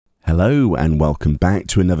Hello and welcome back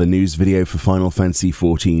to another news video for Final Fantasy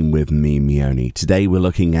XIV with me, Meoni. Today we're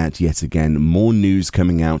looking at yet again more news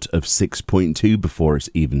coming out of 6.2 before it's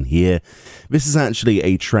even here. This is actually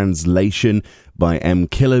a translation by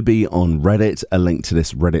MKillerB on Reddit. A link to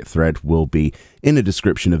this Reddit thread will be in the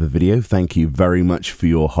description of the video. Thank you very much for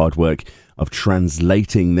your hard work of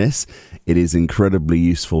translating this. It is incredibly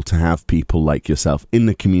useful to have people like yourself in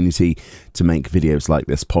the community to make videos like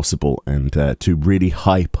this possible and to really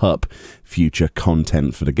hype up future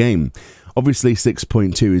content for the game. Obviously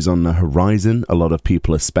 6.2 is on the horizon. A lot of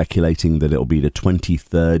people are speculating that it'll be the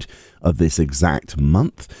 23rd of this exact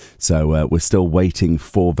month, so we're still waiting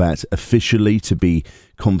for that officially to be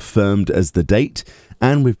confirmed as the date.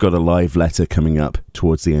 And we've got a live letter coming up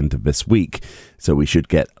towards the end of this week, so we should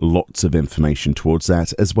get lots of information towards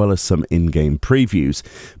that, as well as some in-game previews.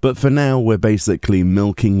 But for now, we're basically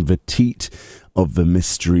milking the teat of the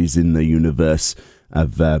mysteries in the universe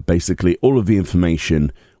of basically all of the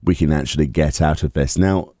information we can actually get out of this.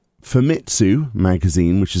 Now, Famitsu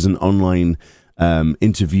magazine, which is an online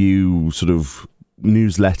interview sort of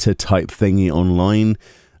newsletter type thingy online,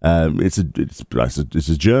 it's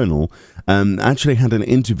a journal, actually had an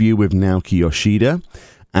interview with Naoki Yoshida,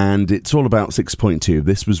 and it's all about 6.2.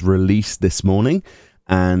 This was released this morning,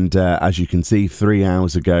 and as you can see, 3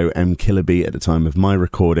 hours ago, MKillerB, at the time of my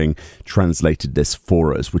recording, translated this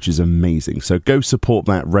for us, which is amazing. So go support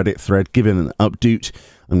that Reddit thread, give it an update.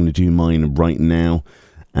 I'm going to do mine right now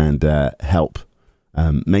and help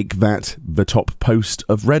make that the top post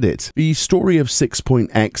of Reddit. The story of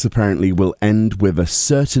 6.x apparently will end with a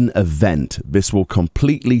certain event. This will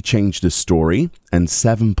completely change the story, and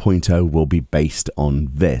 7.0 will be based on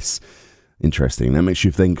this. Interesting. That makes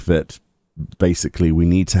you think that basically we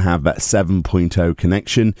need to have that 7.0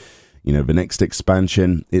 connection. You know, the next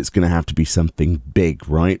expansion, it's going to have to be something big,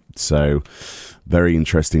 right? So, very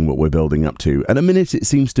interesting what we're building up to. At a minute, it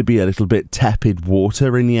seems to be a little bit tepid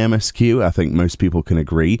water in the MSQ. I think most people can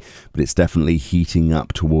agree, but it's definitely heating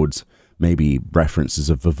up towards maybe references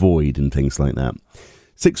of the void and things like that.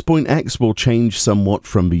 6.x will change somewhat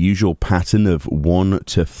from the usual pattern of 1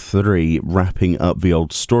 to 3 wrapping up the old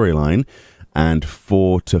storyline, and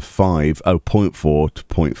 4 to 5, 0.4 to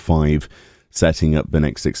 0.5 setting up the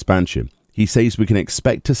next expansion. He says we can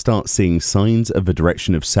expect to start seeing signs of the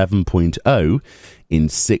direction of 7.0 in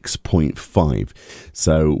 6.5.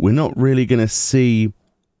 So we're not really going to see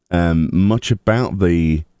much about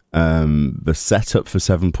the setup for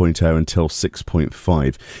 7.0 until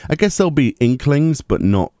 6.5. I guess there'll be inklings, but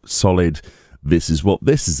not solid. This is what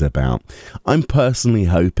this is about. I'm personally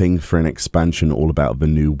hoping for an expansion all about the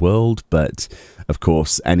new world, but of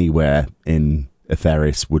course anywhere in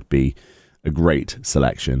Etheris would be a great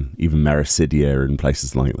selection, even Mericidia and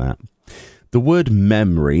places like that. The word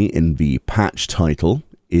memory in the patch title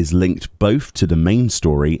is linked both to the main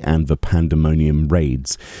story and the Pandemonium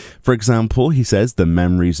raids. For example, he says the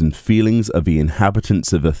memories and feelings of the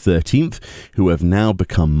inhabitants of the 13th who have now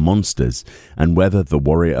become monsters, and whether the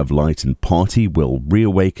Warrior of Light and party will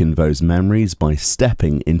reawaken those memories by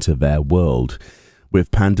stepping into their world. With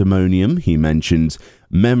Pandemonium, he mentions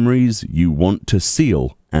memories you want to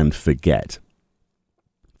seal and forget.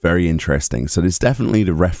 Very interesting. So there's definitely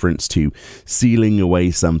the reference to sealing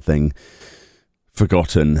away something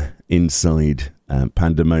forgotten inside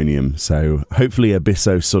Pandemonium. So hopefully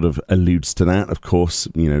Abysso sort of alludes to that. Of course,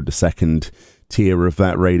 you know, the second tier of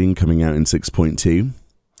that rating coming out in 6.2.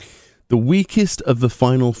 The weakest of the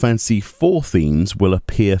Final Fantasy IV themes will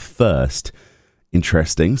appear first.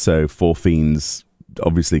 Interesting. So 4 themes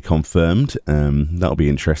obviously confirmed. That'll be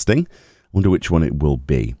interesting. Wonder which one it will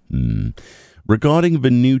be. Regarding the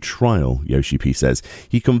new trial, Yoshi P says,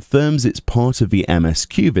 he confirms it's part of the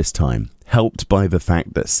MSQ this time, helped by the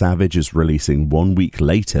fact that Savage is releasing 1 week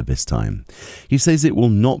later this time. He says it will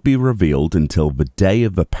not be revealed until the day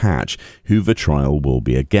of the patch who the trial will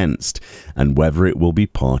be against, and whether it will be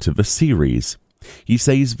part of a series. He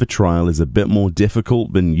says the trial is a bit more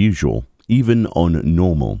difficult than usual, even on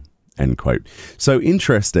normal. End quote. So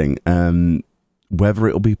interesting. Whether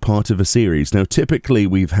it'll be part of a series. Now, typically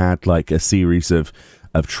we've had like a series of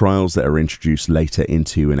trials that are introduced later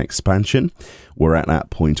into an expansion. We're at that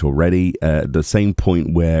point already. The same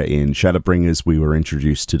point where in Shadowbringers we were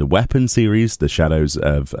introduced to the weapon series, the Shadows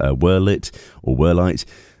of Wurlight.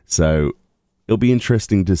 So it'll be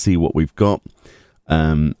interesting to see what we've got.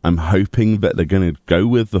 I'm hoping that they're going to go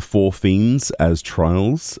with the 4 themes as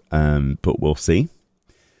trials, but we'll see.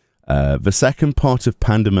 The second part of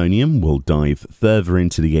Pandemonium will dive further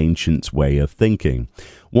into the Ancients' way of thinking.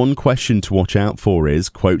 One question to watch out for is,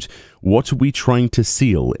 quote, what are we trying to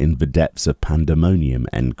seal in the depths of Pandemonium,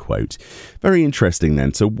 end quote. Very interesting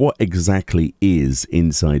then. So what exactly is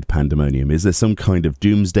inside Pandemonium? Is there some kind of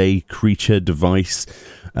doomsday creature device,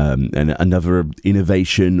 and another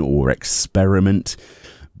innovation or experiment?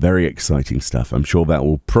 Very exciting stuff. I'm sure that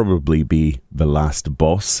will probably be the last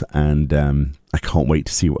boss, and I can't wait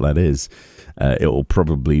to see what that is. It will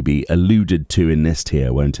probably be alluded to in this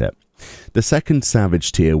tier, won't it? The second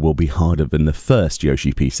Savage tier will be harder than the first,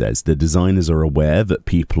 Yoshi P says. The designers are aware that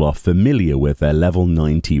people are familiar with their level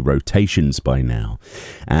 90 rotations by now,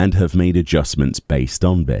 and have made adjustments based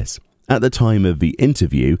on this. At the time of the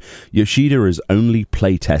interview, Yoshida has only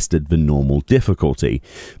playtested the normal difficulty,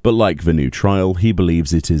 but like the new trial, he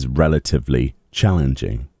believes it is relatively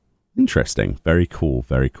challenging. Interesting. Very cool.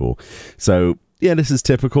 Very cool. So, yeah, this is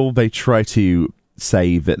typical. They try to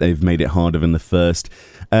say that they've made it harder than the first.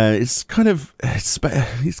 It's kind of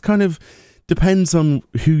depends on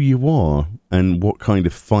who you are and what kind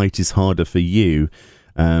of fight is harder for you.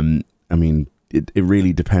 I mean, it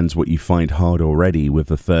really depends what you find hard already with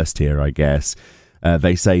the first tier, I guess.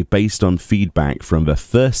 They say, based on feedback from the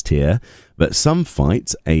first tier, that some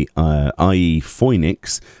fights, i.e.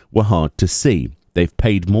 Phoenix, were hard to see. They've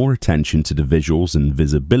paid more attention to the visuals and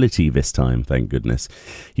visibility this time, thank goodness.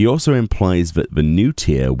 He also implies that the new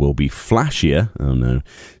tier will be flashier, oh no,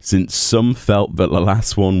 since some felt that the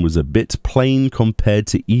last one was a bit plain compared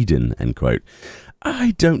to Eden, end quote.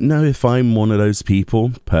 I don't know if I'm one of those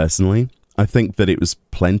people, personally. I think that it was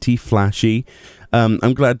plenty flashy.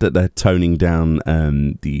 I'm glad that they're toning down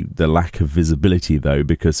the lack of visibility, though,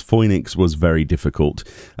 because Phoenix was very difficult.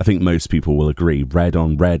 I think most people will agree. Red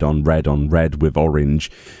on red on red on red with orange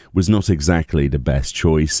was not exactly the best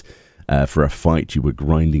choice for a fight you were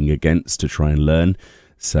grinding against to try and learn.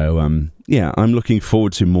 So, yeah, I'm looking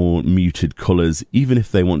forward to more muted colours, even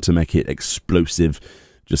if they want to make it explosive.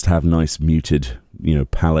 Just have nice muted,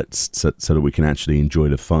 palettes so that we can actually enjoy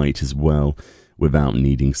the fight as well without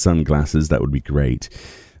needing sunglasses. That would be great.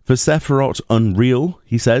 For Sephiroth Unreal,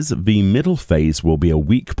 he says, the middle phase will be a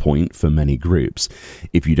weak point for many groups.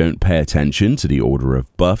 If you don't pay attention to the order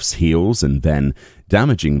of buffs, heals, and then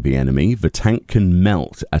damaging the enemy, the tank can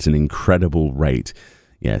melt at an incredible rate.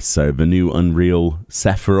 Yes, so the new Unreal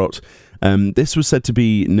Sephiroth. This was said to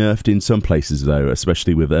be nerfed in some places, though,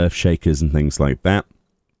 especially with Earthshakers and things like that.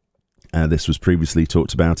 This was previously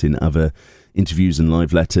talked about in other interviews and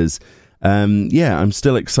live letters. Yeah, I'm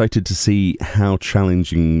still excited to see how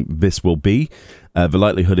challenging this will be. The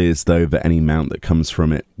likelihood is, though, that any mount that comes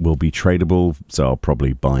from it will be tradable, so I'll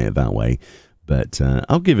probably buy it that way. But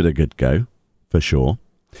I'll give it a good go, for sure.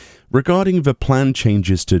 Regarding the planned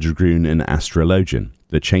changes to Dragoon and Astrologian,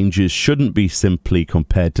 the changes shouldn't be simply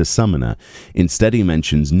compared to Summoner. Instead, he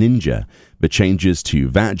mentions Ninja. The changes to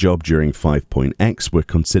that job during 5.x were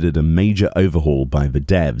considered a major overhaul by the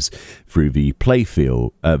devs, through the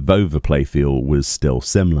playfield, though the playfield was still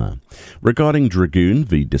similar. Regarding Dragoon,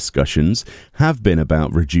 the discussions have been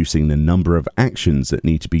about reducing the number of actions that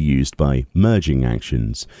need to be used by merging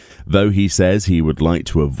actions, though he says he would like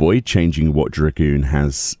to avoid changing what Dragoon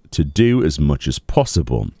has to do as much as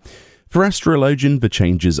possible. For Astrologian, the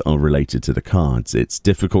changes are related to the cards. It's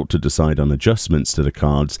difficult to decide on adjustments to the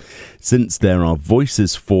cards since there are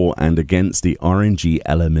voices for and against the RNG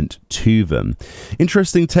element to them.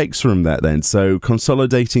 Interesting takes from that then. So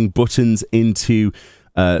consolidating buttons into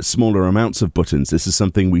smaller amounts of buttons. This is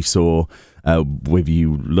something we saw with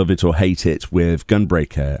You Love It or Hate It with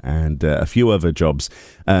Gunbreaker and a few other jobs.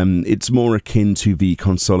 It's more akin to the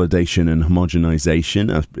consolidation and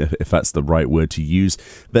homogenization, if that's the right word to use,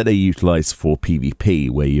 that they utilize for PvP,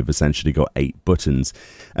 where you've essentially got 8 buttons.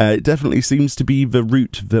 It definitely seems to be the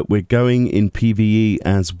route that we're going in PvE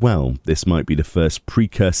as well. This might be the first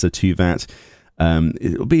precursor to that.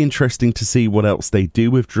 It'll be interesting to see what else they do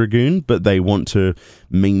with Dragoon, but they want to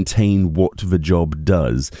maintain what the job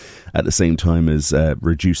does at the same time as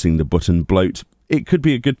reducing the button bloat. It could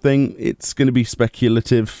be a good thing. It's going to be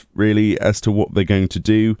speculative, really, as to what they're going to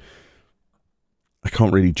do. I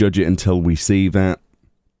can't really judge it until we see that.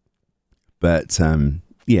 But,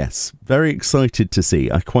 yes, very excited to see.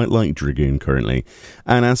 I quite like Dragoon currently.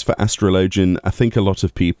 And as for Astrologian, I think a lot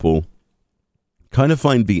of people kind of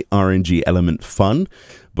find the RNG element fun,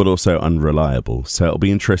 but also unreliable. So it'll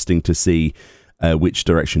be interesting to see which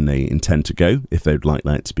direction they intend to go, if they'd like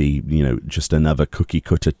that to be, just another cookie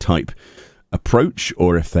cutter type approach,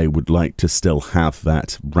 or if they would like to still have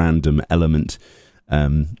that random element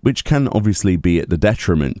which can obviously be at the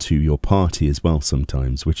detriment to your party as well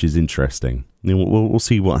sometimes, which is interesting. We'll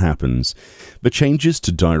see what happens. The changes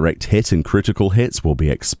to direct hit and critical hits will be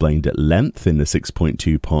explained at length in the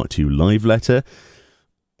 6.2 Part 2 live letter.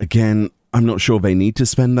 Again, I'm not sure they need to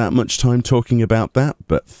spend that much time talking about that,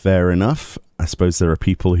 but fair enough. I suppose there are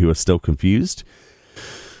people who are still confused.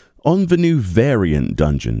 On the new variant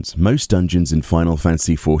dungeons, most dungeons in Final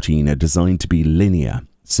Fantasy XIV are designed to be linear.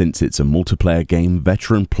 Since it's a multiplayer game,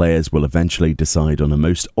 veteran players will eventually decide on a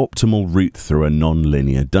most optimal route through a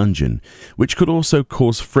non-linear dungeon, which could also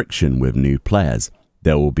cause friction with new players.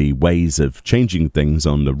 There will be ways of changing things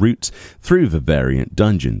on the route through the variant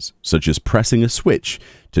dungeons, such as pressing a switch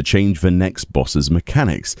to change the next boss's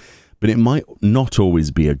mechanics, but it might not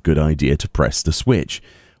always be a good idea to press the switch.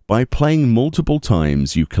 By playing multiple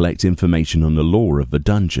times, you collect information on the lore of the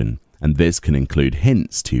dungeon, and this can include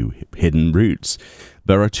hints to hidden routes.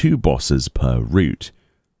 There are 2 bosses per route.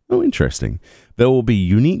 Oh, interesting. There will be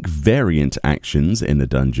unique variant actions in the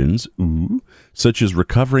dungeons, such as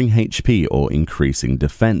recovering HP or increasing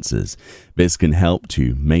defenses. This can help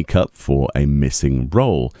to make up for a missing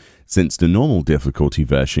roll, since the normal difficulty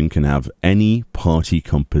version can have any party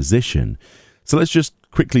composition. So let's just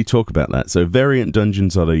quickly talk about that. So variant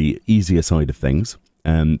dungeons are the easier side of things.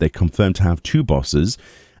 They confirm to have 2 bosses,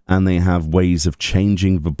 and they have ways of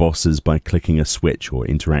changing the bosses by clicking a switch or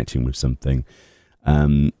interacting with something.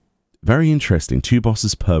 Very interesting. 2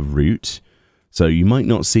 bosses per route. So you might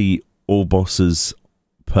not see all bosses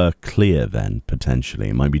per clear then, potentially.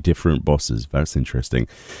 It might be different bosses. That's interesting.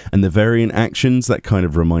 And the variant actions, that kind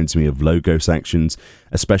of reminds me of Logos actions,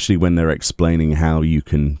 especially when they're explaining how you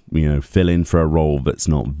can, fill in for a role that's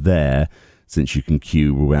not there, since you can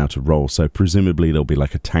queue without a roll. So presumably there'll be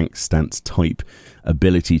like a tank stance type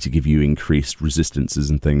ability to give you increased resistances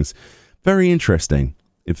and things. Very interesting.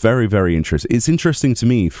 It's very, very interesting. It's interesting to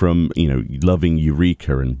me from, loving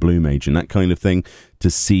Eureka and Blue Mage and that kind of thing,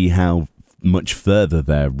 to see how much further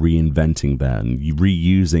they're reinventing that and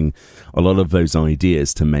reusing a lot of those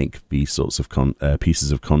ideas to make these sorts of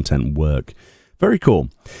pieces of content work. Very cool.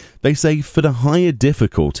 They say for the higher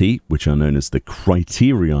difficulty, which are known as the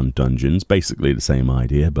Criterion dungeons, basically the same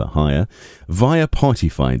idea but higher, via Party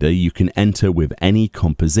Finder you can enter with any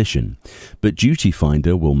composition, but Duty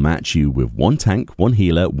Finder will match you with 1 tank, 1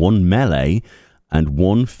 healer, 1 melee, and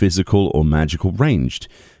 1 physical or magical ranged.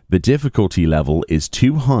 The difficulty level is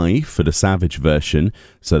too high for the Savage version,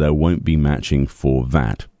 so there won't be matching for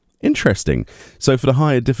that. Interesting. So for the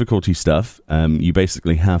higher difficulty stuff, you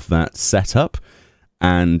basically have that set up,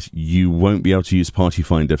 and you won't be able to use Party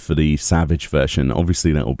Finder for the Savage version.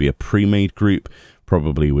 Obviously, that will be a pre-made group,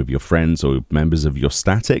 probably with your friends or members of your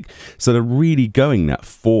static. So they're really going that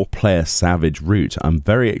 4-player Savage route. I'm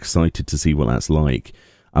very excited to see what that's like.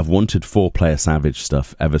 I've wanted 4-player Savage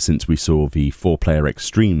stuff ever since we saw the 4-player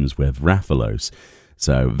Extremes with Rathalos.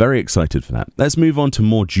 So very excited for that. Let's move on to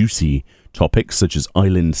more juicy topics such as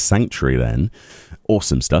Island Sanctuary then.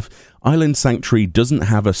 Awesome stuff. Island Sanctuary doesn't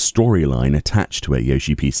have a storyline attached to it,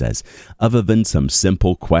 Yoshi P says, other than some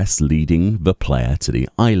simple quests leading the player to the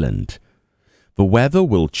island. The weather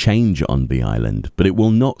will change on the island, but it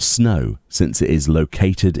will not snow since it is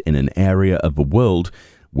located in an area of the world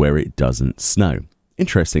where it doesn't snow.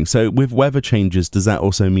 Interesting. So with weather changes, does that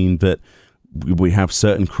also mean that we have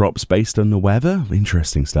certain crops based on the weather?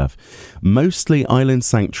 Interesting stuff. Mostly Island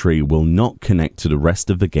Sanctuary will not connect to the rest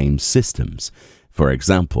of the game's systems. For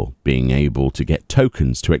example, being able to get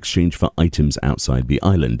tokens to exchange for items outside the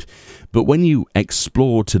island. But when you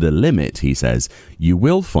explore to the limit, he says, you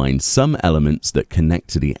will find some elements that connect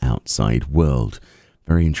to the outside world.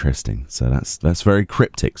 Very interesting. So that's very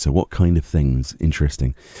cryptic. So what kind of things?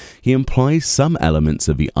 Interesting. He implies some elements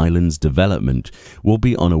of the island's development will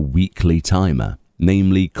be on a weekly timer,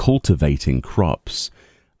 namely cultivating crops.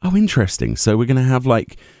 Oh, interesting. So we're going to have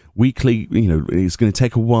like weekly, it's going to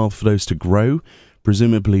take a while for those to grow.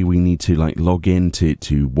 Presumably we need to like log in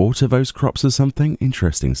to water those crops or something.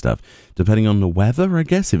 Interesting stuff. Depending on the weather, I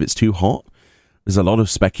guess, if it's too hot. There's a lot of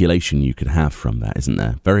speculation you could have from that, isn't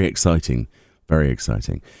there? Very exciting. Very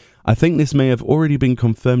exciting. I think this may have already been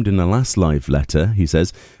confirmed in the last live letter, he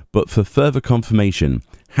says, but for further confirmation,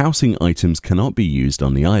 housing items cannot be used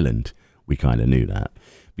on the island. We kind of knew that.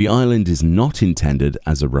 The island is not intended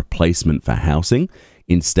as a replacement for housing.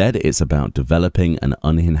 Instead, it's about developing an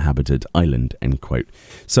uninhabited island, end quote.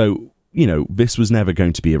 So, this was never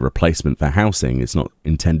going to be a replacement for housing. It's not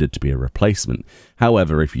intended to be a replacement.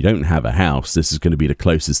 However, if you don't have a house, this is going to be the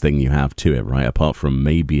closest thing you have to it, right? Apart from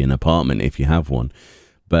maybe an apartment if you have one.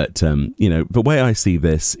 But, you know, the way I see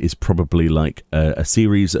this is probably like a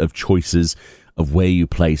series of choices of where you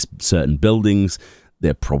place certain buildings.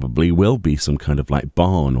 There probably will be some kind of like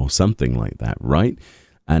barn or something like that, right?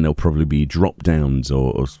 And there'll probably be drop downs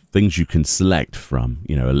or things you can select from,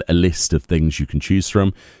 you know, a list of things you can choose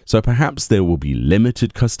from. So perhaps there will be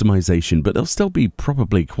limited customization, but there'll still be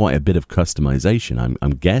probably quite a bit of customization,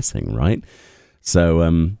 I'm guessing, right?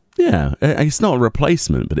 So, yeah, it's not a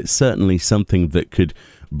replacement, but it's certainly something that could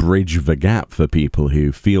bridge the gap for people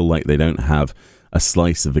who feel like they don't have a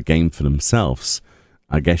slice of the game for themselves.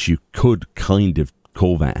 I guess you could kind of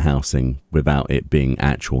call that housing without it being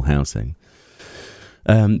actual housing.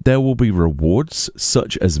 There will be rewards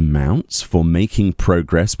such as mounts for making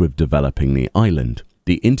progress with developing the island.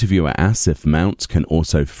 The interviewer asks if mounts can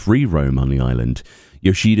also free roam on the island.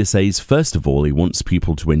 Yoshida says first of all he wants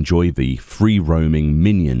people to enjoy the free roaming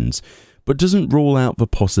minions, but doesn't rule out the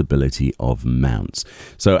possibility of mounts.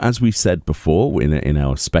 So as we said before in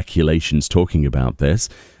our speculations talking about this,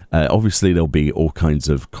 obviously there'll be all kinds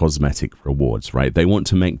of cosmetic rewards, right? They want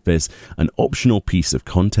to make this an optional piece of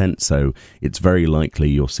content, so it's very likely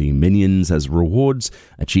you'll see minions as rewards,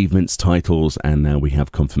 achievements, titles, and now we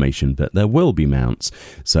have confirmation that there will be mounts.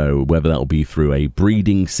 So whether that'll be through a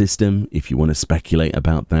breeding system, if you want to speculate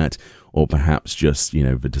about that, or perhaps just, you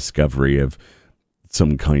know, the discovery of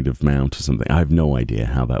some kind of mount or something. I have no idea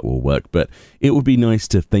how that will work, but it would be nice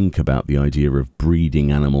to think about the idea of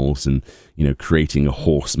breeding animals and, you know, creating a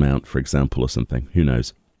horse mount, for example, or something. Who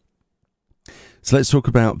knows? So let's talk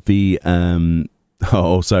about the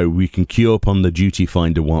also we can queue up on the duty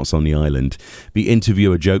finder whilst on the island. The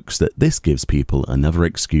interviewer jokes that this gives people another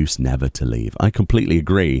excuse never to leave. I completely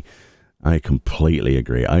agree.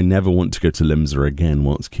 I never want to go to Limsa again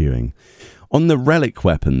whilst queuing. On the relic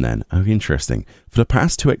weapon then, oh interesting, for the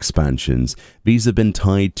past two expansions, these have been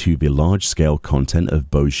tied to the large-scale content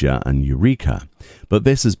of Bozja and Eureka, but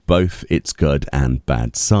this has both its good and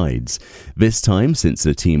bad sides. This time, since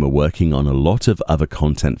the team are working on a lot of other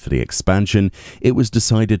content for the expansion, it was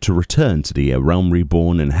decided to return to the Realm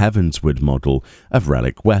Reborn and Heavensward model of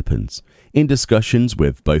relic weapons. In discussions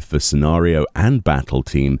with both the scenario and battle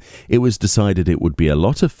team, it was decided it would be a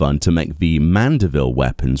lot of fun to make the Mandeville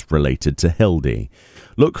weapons related to Hildy.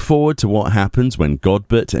 Look forward to what happens when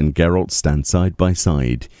Godbert and Geralt stand side by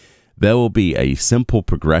side. There will be a simple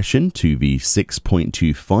progression to the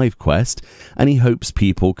 6.25 quest, and he hopes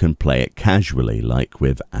people can play it casually, like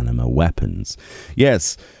with anima weapons.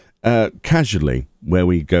 Yes, casually, where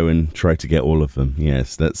we go and try to get all of them.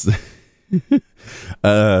 Yes, that's...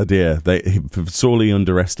 dear, they sorely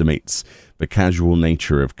underestimates the casual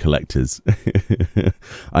nature of collectors.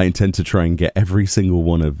 I intend to try and get every single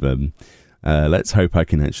one of them. Let's hope I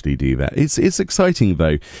can actually do that. It's exciting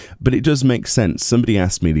though, but it does make sense. Somebody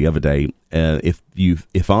asked me the other day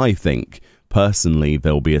if I think personally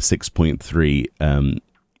there'll be a 6.3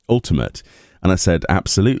 ultimate. And I said,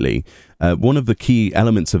 absolutely. One of the key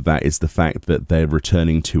elements of that is the fact that they're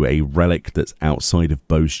returning to a relic that's outside of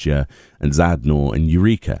Bozja and Zadnor and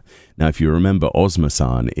Eureka. Now, if you remember,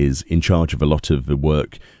 Ozma-san is in charge of a lot of the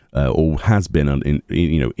work, or has been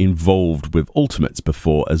involved with ultimates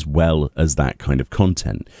before, as well as that kind of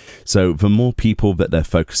content. So the more people that they're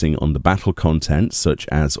focusing on the battle content, such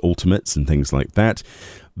as ultimates and things like that,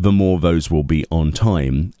 the more those will be on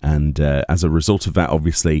time. And as a result of that,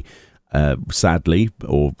 obviously, sadly,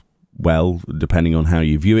 or well, depending on how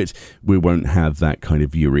you view it, we won't have that kind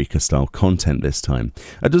of Eureka-style content this time.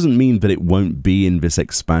 That doesn't mean that it won't be in this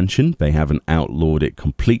expansion. They haven't outlawed it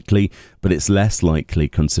completely, but it's less likely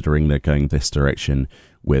considering they're going this direction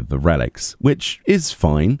with the relics, which is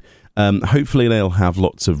fine. Hopefully they'll have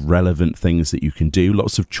lots of relevant things that you can do,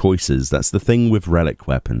 lots of choices. That's the thing with relic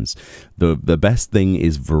weapons. The best thing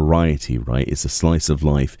is variety, right? It's a slice of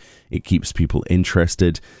life. It keeps people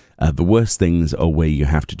interested. The worst things are where you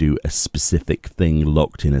have to do a specific thing,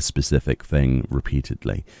 locked in a specific thing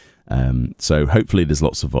repeatedly. So hopefully there's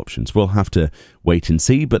lots of options. We'll have to wait and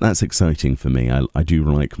see, but that's exciting for me. I do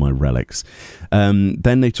like my relics.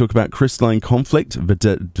 Then they talk about Crystalline Conflict. The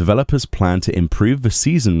developers plan to improve the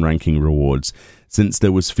season ranking rewards, since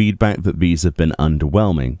there was feedback that these have been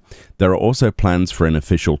underwhelming. There are also plans for an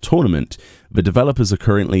official tournament. The developers are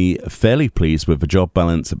currently fairly pleased with the job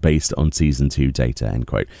balance based on Season 2 data, end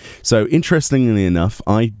quote. So, interestingly enough,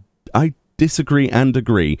 I disagree and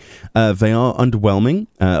agree. They are underwhelming.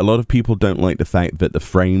 A lot of people don't like the fact that the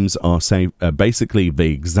frames are basically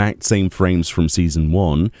the exact same frames from Season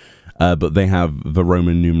 1, but they have the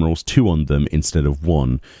Roman numerals 2 on them instead of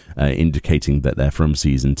 1, indicating that they're from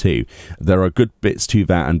Season 2. There are good bits to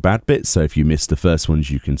that and bad bits, so if you missed the first ones,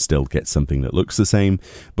 you can still get something that looks the same,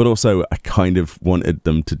 but also I kind of wanted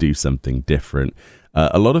them to do something different.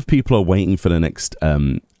 A lot of people are waiting for the next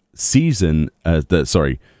season,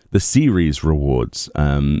 the series rewards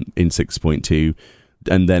in 6.2,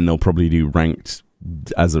 and then they'll probably do ranked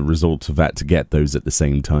as a result of that to get those at the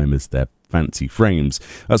same time as their fancy frames.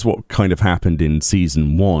 That's what kind of happened in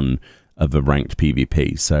Season 1 of the ranked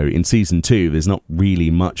PvP. So in Season 2, there's not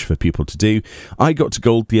really much for people to do. I got to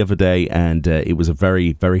gold the other day, and it was a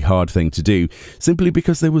very, very hard thing to do, simply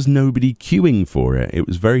because there was nobody queuing for it. It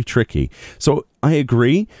was very tricky. So I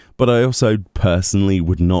agree, but I also personally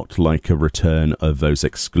would not like a return of those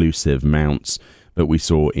exclusive mounts that we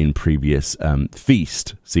saw in previous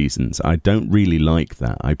Feast seasons. I don't really like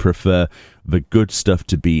that. I prefer the good stuff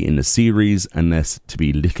to be in the series and there to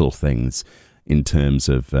be little things in terms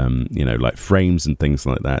of, you know, like frames and things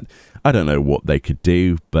like that. I don't know what they could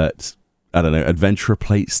do, but I don't know, adventurer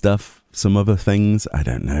plate stuff, some other things, I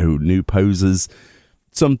don't know, new poses,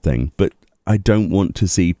 something, but I don't want to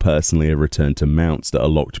see personally a return to mounts that are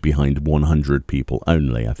locked behind 100 people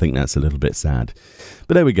only. I think that's a little bit sad.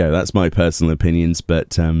 But there we go, that's my personal opinions,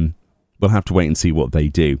 but we'll have to wait and see what they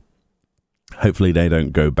do. Hopefully they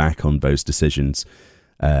don't go back on those decisions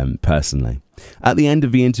personally. At the end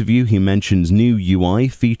of the interview, he mentions new UI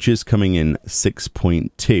features coming in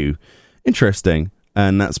 6.2. Interesting.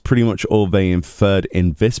 And that's pretty much all they inferred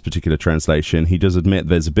in this particular translation. He does admit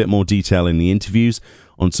there's a bit more detail in the interviews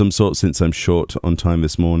on some sort, since I'm short on time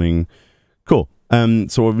this morning. Cool.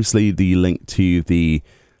 So obviously the link to the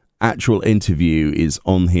actual interview is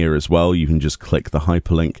on here as well. You can just click the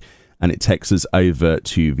hyperlink and it takes us over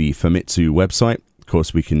to the Famitsu website. Of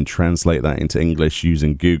course, we can translate that into English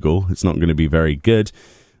using Google. It's not going to be very good,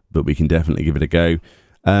 but we can definitely give it a go.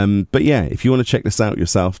 But yeah, if you want to check this out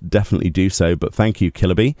yourself, definitely do so. But thank you,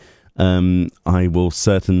 Killerby. I will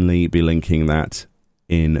certainly be linking that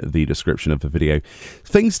in the description of the video.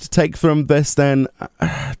 Things to take from this then.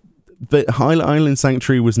 The Island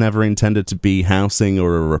Sanctuary was never intended to be housing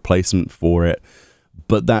or a replacement for it,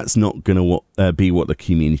 but that's not going to be what the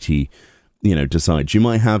community, you know, decides. You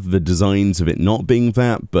might have the designs of it not being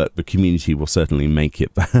that, but the community will certainly make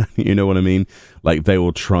it that. You know what I mean? Like, they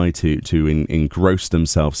will try to engross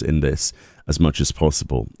themselves in this as much as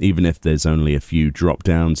possible, even if there's only a few drop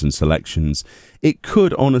downs and selections. It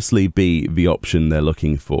could honestly be the option they're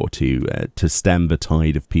looking for to stem the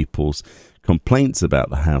tide of people's complaints about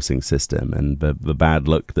the housing system and the bad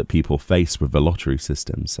luck that people face with the lottery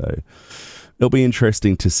system. So it'll be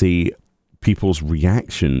interesting to see people's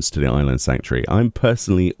reactions to the Island Sanctuary. I'm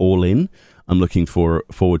personally all in. I'm looking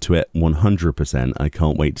forward to it 100%. I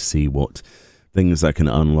can't wait to see what things I can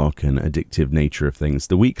unlock and addictive nature of things.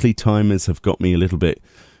 The weekly timers have got me a little bit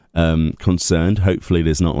concerned. Hopefully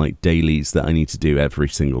there's not like dailies that I need to do every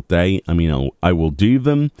single day. I mean, I will do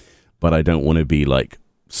them, but I don't want to be like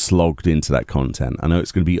slogged into that content. I know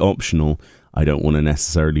it's going to be optional. I don't want to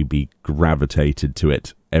necessarily be gravitated to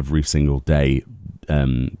it every single day,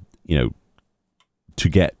 you know, to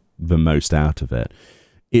get the most out of it.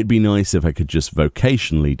 It'd be nice if I could just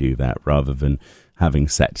vocationally do that rather than having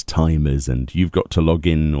set timers and you've got to log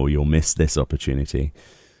in or you'll miss this opportunity.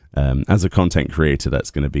 As a content creator,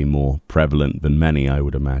 that's going to be more prevalent than many, I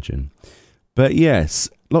would imagine. But yes,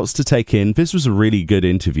 lots to take in. This was a really good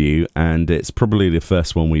interview, and it's probably the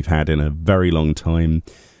first one we've had in a very long time.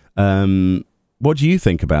 What do you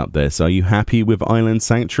think about this? Are you happy with Island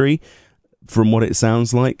Sanctuary? From what it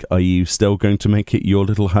sounds like, are you still going to make it your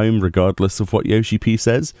little home regardless of what Yoshi P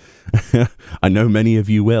says? I know many of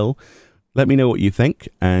you will. Let me know what you think,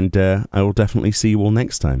 and I will definitely see you all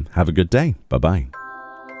next time. Have a good day. Bye-bye.